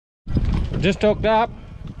Just hooked up.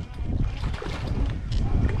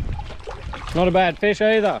 Not a bad fish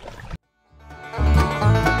either.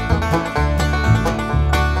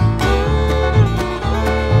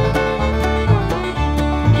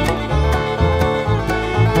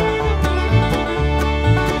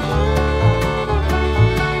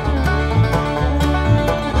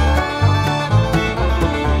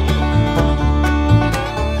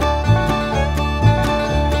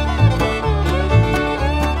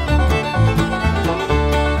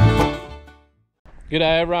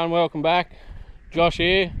 G'day everyone, welcome back. Josh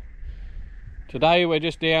here. Today we're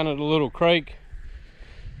just down at a little creek.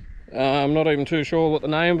 I'm not even too sure what the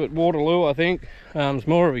name, but Waterloo I think. It's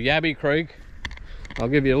more of a yabby creek. I'll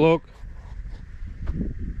give you a look.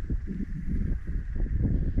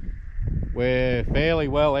 We're fairly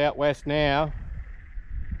well out west now.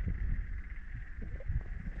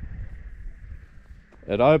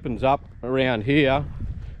 It opens up around here.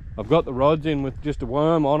 I've got the rods in with just a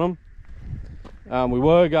worm on them. We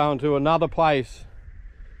were going to another place,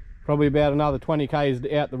 probably about another 20 k's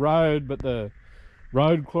out the road, but the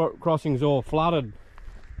road crossing's all flooded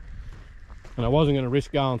and I wasn't going to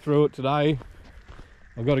risk going through it today.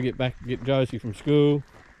 I've got to get back and get Josie from school.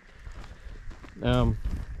 I've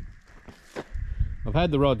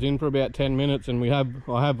had the rods in for about 10 minutes and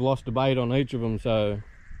I have lost a bait on each of them, so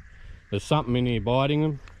there's something in here biting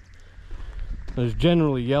them. There's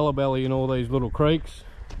generally yellowbelly in all these little creeks.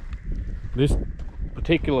 This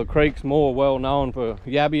particular creek's more well known for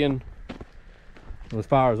yabbing, as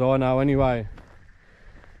far as I know anyway.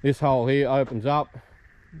 This hole here opens up,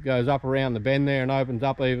 goes up around the bend there and opens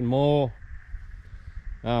up even more.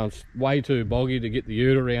 It's way too boggy to get the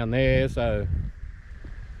ute around there, so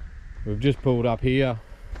we've just pulled up here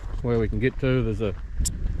where we can get to. There's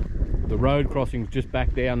the road crossing's just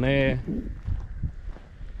back down there,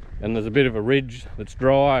 and there's a bit of a ridge that's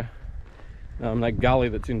dry. That gully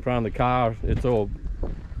that's in front of the car, it's all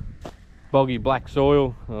boggy black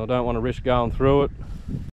soil. I don't want to risk going through it.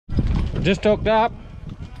 Just hooked up.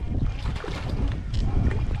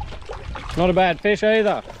 Not a bad fish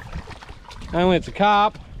either. Only it's a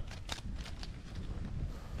carp.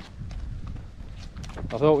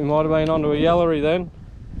 I thought we might have been onto a yellery then.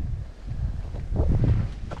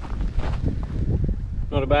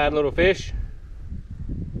 Not a bad little fish.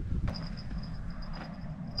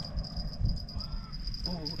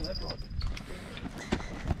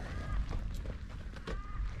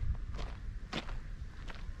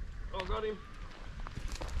 Got him.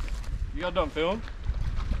 You got it on film?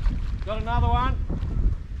 Got another one.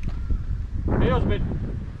 Feels a bit.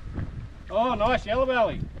 Oh, nice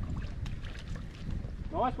yellowbelly.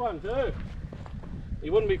 Nice one too. He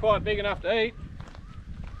wouldn't be quite big enough to eat.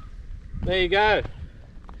 There you go.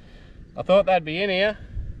 I thought they'd be in here.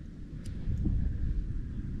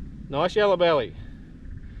 Nice yellowbelly.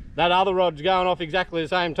 That other rod's going off exactly the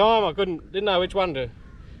same time. I didn't know which one to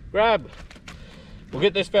grab. We'll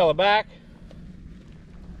get this fella back.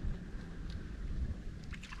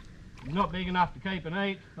 He's not big enough to keep and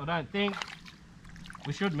eat, I don't think.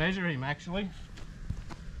 We should measure him actually.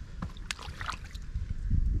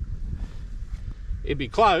 It'd be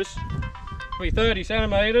close. Probably 30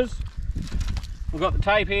 centimetres. We've got the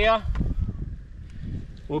tape here.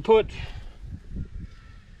 We'll put,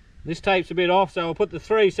 this tape's a bit off, so we'll put the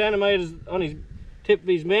 3 centimetres on his tip of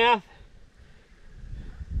his mouth.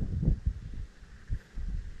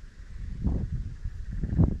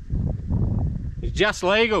 Just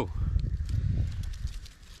legal.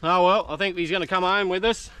 Oh well, I think he's going to come home with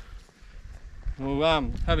us. We'll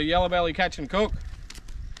have a yellowbelly catch and cook.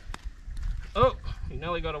 Oh, he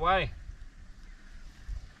nearly got away.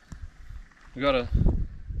 We've got a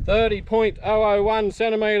 30.001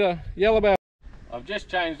 centimetre yellowbelly. I've just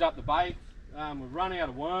changed up the bait. We've run out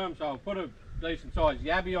of worms, so I'll put a decent sized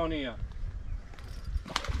yabby on here.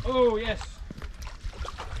 Oh yes,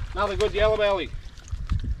 another good yellowbelly.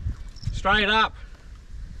 Straight up.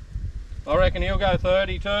 I reckon he'll go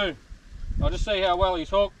 30 too. I'll just see how well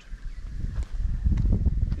he's hooked.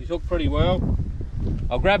 He's hooked pretty well.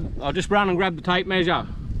 I'll just run and grab the tape measure.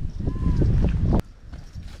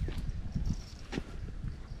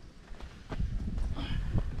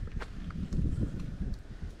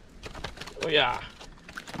 Oh yeah.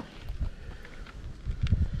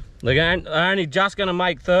 They're only just going to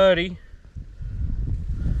make 30.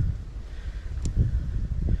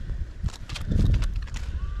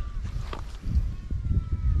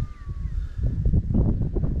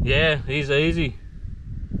 Yeah, he's easy.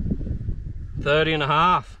 30 and a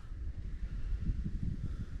half.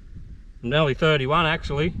 Nearly 31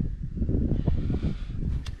 actually.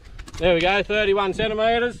 There we go, 31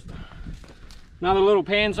 centimetres. Another little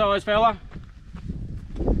pan size fella.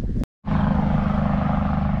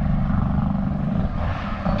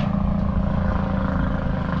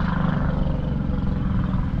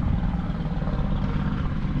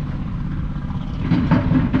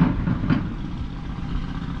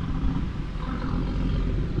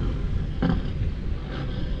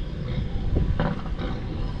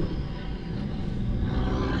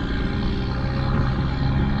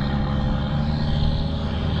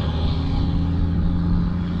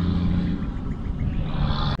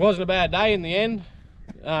 Wasn't a bad day in the end.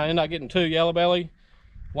 Ended up getting 2 yellowbelly.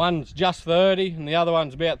 One's just 30 and the other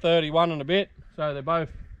one's about 31 and a bit. So they're both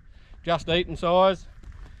just eating size.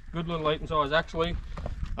 Good little eating size actually.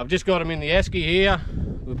 I've just got them in the esky here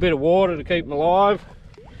with a bit of water to keep them alive.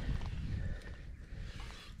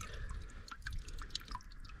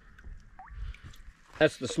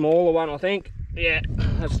 That's the smaller one, I think. Yeah,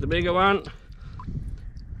 that's the bigger one.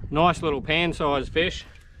 Nice little pan sized fish.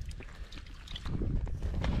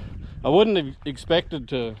 I wouldn't have expected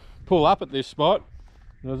to pull up at this spot.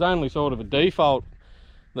 There was only sort of a default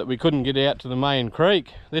that we couldn't get out to the main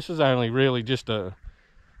creek. This is only really just a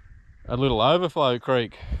little overflow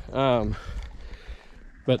creek. But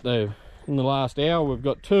in the last hour we've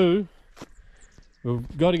got 2.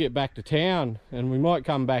 We've got to get back to town and we might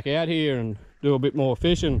come back out here and do a bit more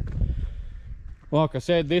fishing. Like I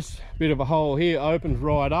said, this bit of a hole here opens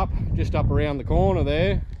right up, just up around the corner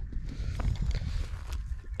there.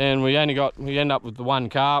 And we end up with the 1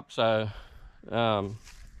 carp, so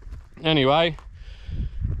anyway,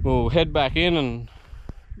 we'll head back in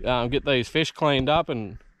and get these fish cleaned up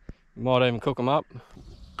and might even cook them up.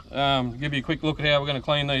 Give you a quick look at how we're going to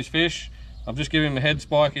clean these fish. I've just given him a head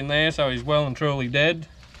spike in there, so he's well and truly dead.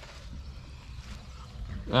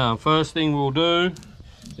 First thing we'll do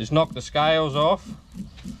is knock the scales off.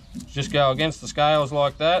 Just go against the scales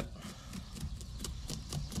like that.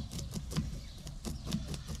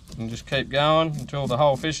 And just keep going until the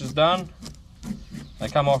whole fish is done. They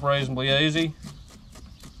come off reasonably easy.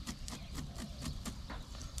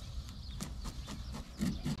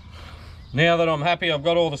 Now that I'm happy I've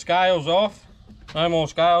got all the scales off, no more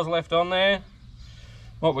scales left on there,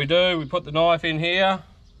 what we do, we put the knife in here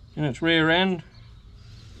in its rear end,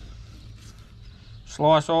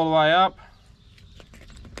 slice all the way up,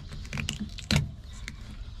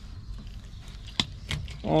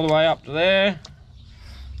 all the way up to there.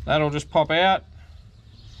 That'll just pop out.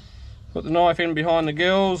 Put the knife in behind the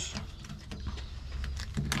gills,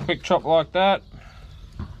 quick chop like that.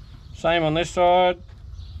 Same on this side,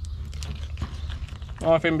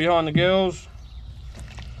 knife in behind the gills.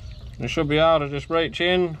 You should be able to just reach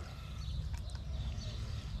in,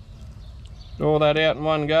 do all that out in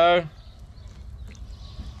one go.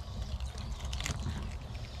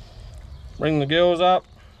 Bring the gills up,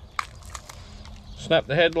 snap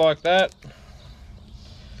the head like that.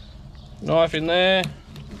 Knife in there,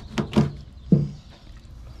 and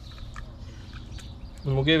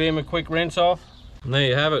we'll give him a quick rinse off. And there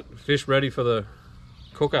you have it, fish ready for the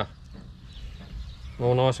cooker.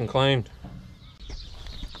 All nice and cleaned.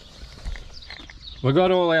 We've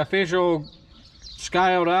got all our fish all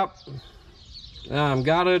scaled up,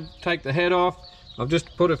 gutted, take the head off. I've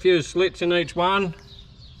just put a few slits in each one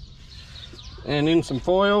and in some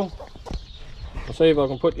foil. I'll see if I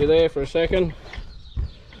can put you there for a second.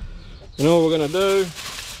 And all we're going to do,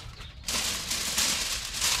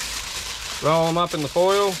 roll them up in the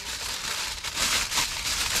foil,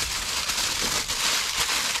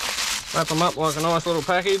 wrap them up like a nice little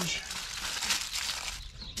package.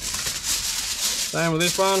 Same with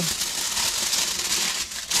this one.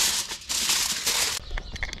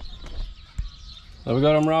 So we've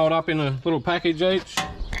got them rolled up in a little package each.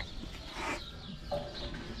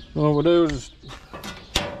 All we'll do is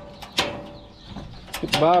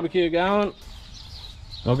get the barbecue going.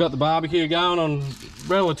 I've got the barbecue going on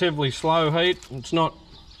relatively slow heat. It's not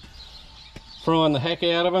frying the heck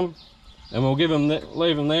out of them. And we'll leave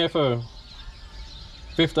them there for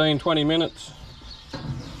 15-20 minutes.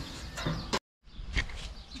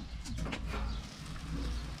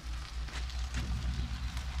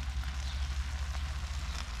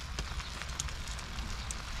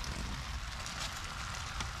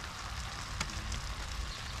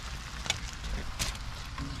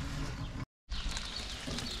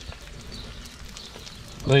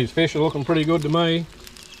 These fish are looking pretty good to me.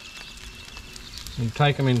 And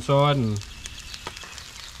take them inside and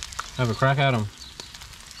have a crack at them.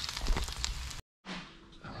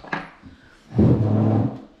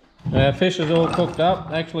 Our fish is all cooked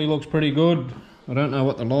up. Actually looks pretty good. I don't know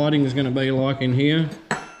what the lighting is going to be like in here.